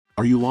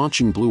Are you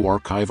launching Blue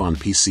Archive on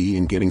PC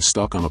and getting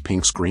stuck on a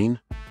pink screen?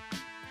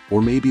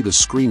 Or maybe the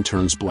screen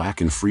turns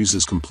black and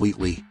freezes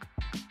completely?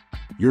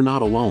 You're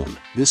not alone.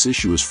 This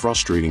issue is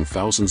frustrating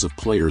thousands of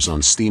players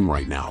on Steam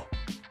right now.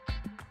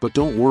 But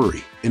don't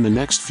worry, in the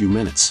next few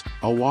minutes,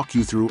 I'll walk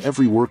you through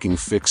every working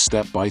fix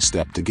step by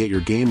step to get your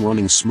game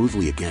running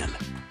smoothly again.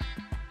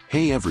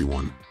 Hey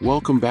everyone,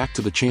 welcome back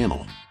to the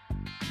channel.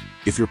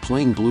 If you're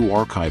playing Blue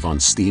Archive on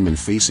Steam and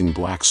facing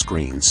black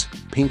screens,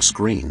 pink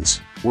screens,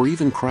 or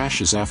even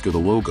crashes after the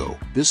logo,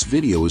 this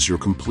video is your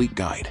complete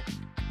guide.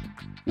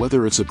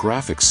 Whether it's a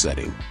graphics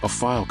setting, a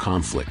file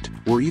conflict,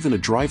 or even a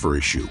driver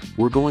issue,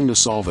 we're going to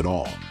solve it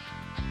all.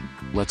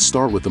 Let's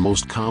start with the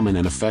most common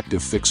and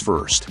effective fix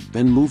first,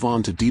 then move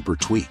on to deeper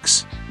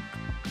tweaks.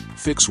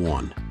 Fix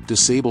 1.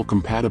 Disable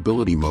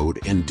compatibility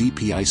mode and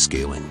DPI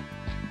scaling.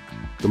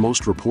 The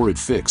most reported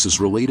fix is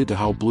related to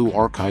how Blue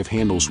Archive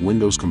handles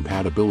Windows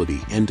compatibility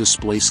and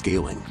display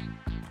scaling.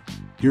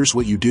 Here's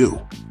what you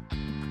do.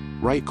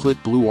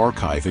 Right-click Blue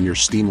Archive in your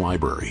Steam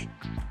library.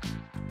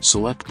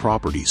 Select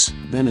Properties,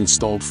 then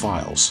Installed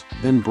Files,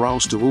 then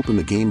browse to open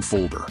the game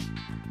folder.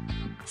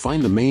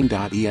 Find the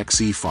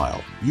main.exe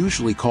file,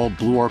 usually called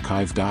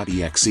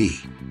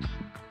bluearchive.exe.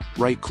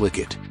 Right-click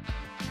it.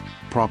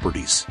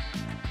 Properties.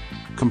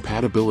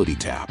 Compatibility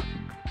tab.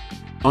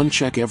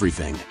 Uncheck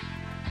everything.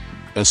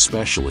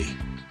 Especially.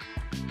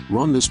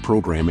 Run this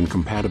program in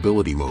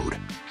compatibility mode.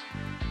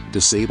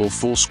 Disable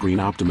full screen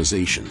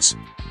optimizations.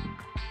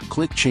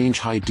 Click Change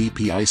High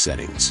DPI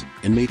settings,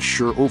 and make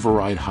sure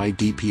Override High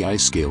DPI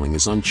scaling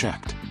is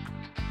unchecked.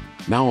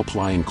 Now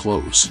apply and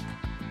close.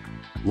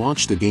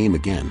 Launch the game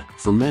again.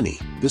 For many,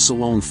 this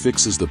alone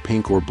fixes the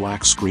pink or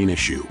black screen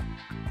issue.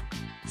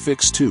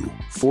 Fix 2.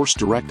 Force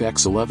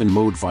DirectX 11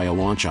 mode via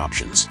launch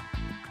options.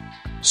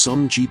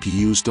 Some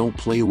GPUs don't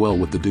play well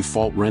with the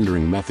default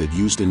rendering method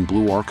used in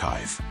Blue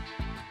Archive.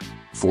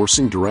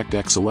 Forcing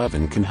DirectX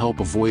 11 can help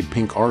avoid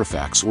pink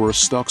artifacts or a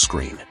stuck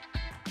screen.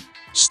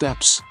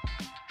 Steps.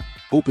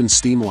 Open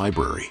Steam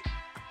Library.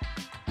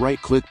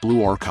 Right-click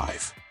Blue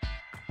Archive.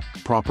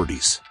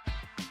 Properties.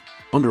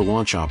 Under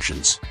Launch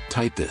Options,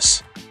 type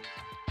this.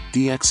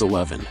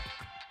 DX11.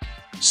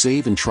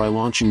 Save and try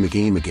launching the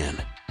game again.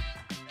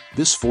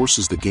 This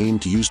forces the game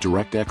to use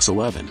DirectX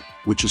 11,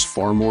 which is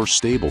far more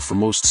stable for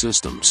most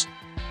systems.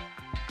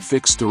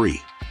 Fix 3.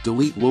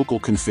 Delete local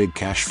config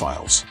cache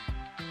files.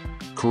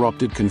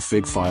 Corrupted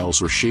config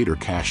files or shader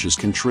caches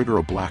can trigger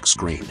a black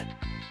screen.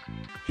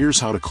 Here's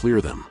how to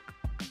clear them.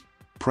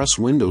 Press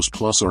Windows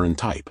 +R and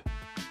type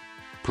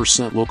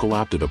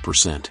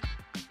 %localapp.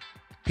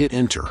 Hit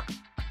Enter.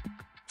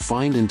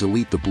 Find and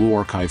delete the Blue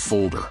Archive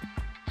folder.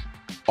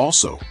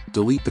 Also,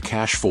 delete the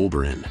cache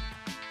folder in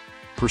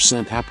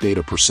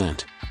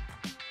 %appdata%.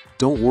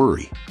 Don't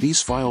worry,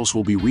 these files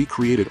will be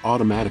recreated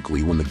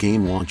automatically when the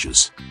game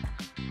launches.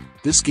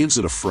 This gives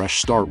it a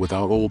fresh start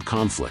without old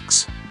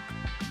conflicts.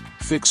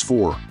 Fix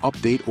 4.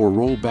 Update or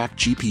roll back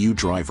GPU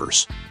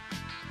drivers.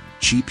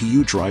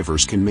 GPU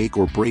drivers can make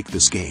or break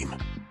this game.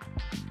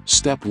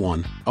 Step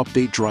 1.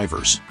 Update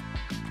drivers.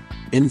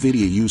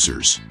 Nvidia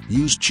users,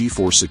 use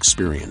GeForce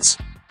Experience.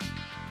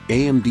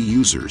 AMD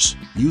users,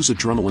 use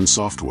Adrenalin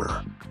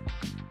software.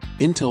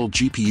 Intel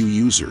GPU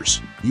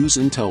users, use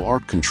Intel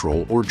Arc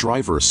Control or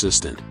Driver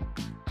Assistant.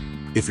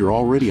 If you're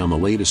already on the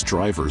latest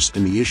drivers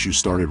and the issue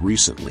started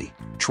recently,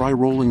 try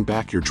rolling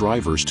back your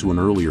drivers to an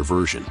earlier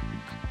version.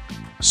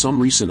 Some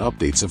recent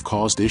updates have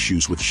caused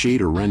issues with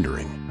shader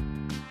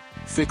rendering.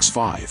 Fix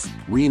 5.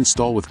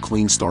 Reinstall with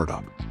clean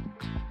startup.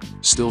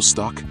 Still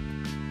stuck?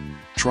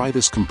 Try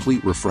this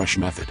complete refresh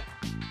method.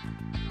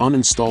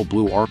 Uninstall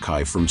Blue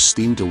Archive from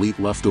Steam, delete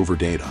leftover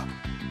data.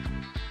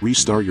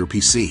 Restart your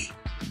PC.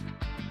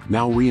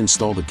 Now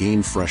reinstall the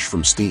game fresh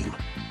from Steam.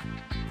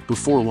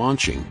 Before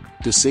launching,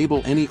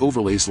 disable any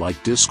overlays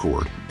like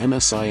Discord,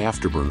 MSI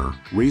Afterburner,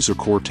 Razer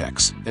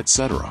Cortex,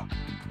 etc.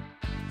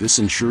 This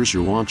ensures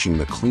you're launching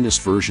the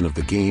cleanest version of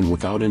the game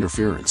without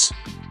interference.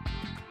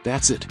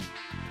 That's it.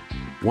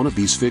 One of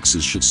these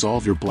fixes should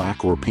solve your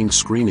black or pink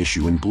screen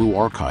issue in Blue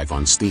Archive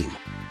on Steam.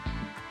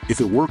 If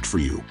it worked for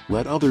you,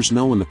 let others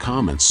know in the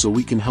comments so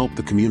we can help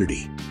the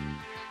community.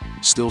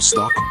 Still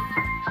stuck?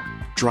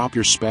 Drop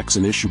your specs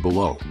and issue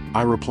below.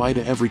 I reply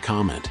to every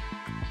comment.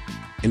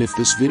 And if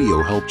this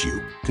video helped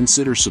you,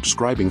 consider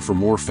subscribing for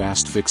more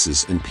fast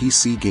fixes and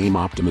PC game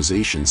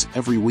optimizations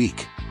every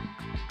week.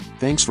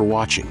 Thanks for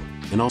watching,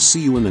 and I'll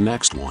see you in the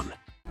next one.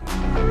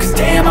 'Cause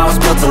damn, I was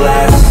built to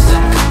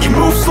last. You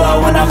move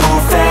slow and I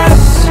move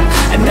fast,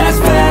 and that's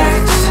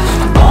facts.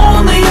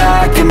 Only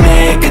I can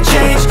make a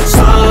change.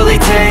 Slowly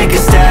take a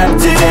step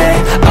today.